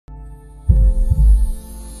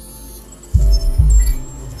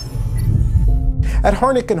At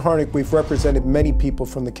Harnick and Harnick, we've represented many people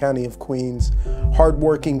from the County of Queens,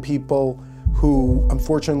 hardworking people who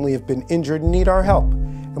unfortunately have been injured and need our help.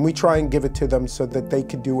 And we try and give it to them so that they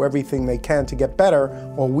can do everything they can to get better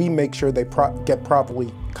while we make sure they get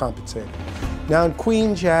properly compensated. Now in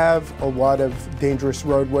Queens, you have a lot of dangerous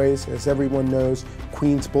roadways. As everyone knows,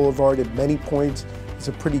 Queens Boulevard at many points is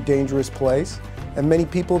a pretty dangerous place, and many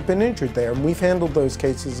people have been injured there, and we've handled those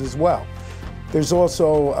cases as well. There's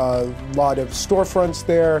also a lot of storefronts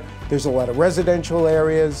there, there's a lot of residential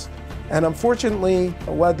areas, and unfortunately,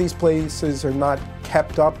 a lot of these places are not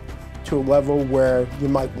kept up to a level where you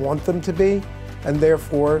might want them to be, and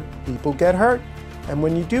therefore people get hurt. And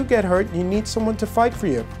when you do get hurt, you need someone to fight for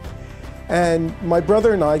you. And my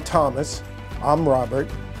brother and I, Thomas, I'm Robert,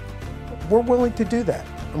 we're willing to do that.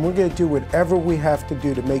 And we're going to do whatever we have to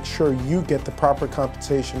do to make sure you get the proper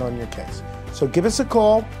compensation on your case. So give us a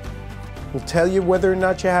call. We'll tell you whether or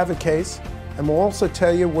not you have a case, and we'll also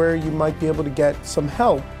tell you where you might be able to get some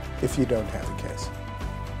help if you don't have a case.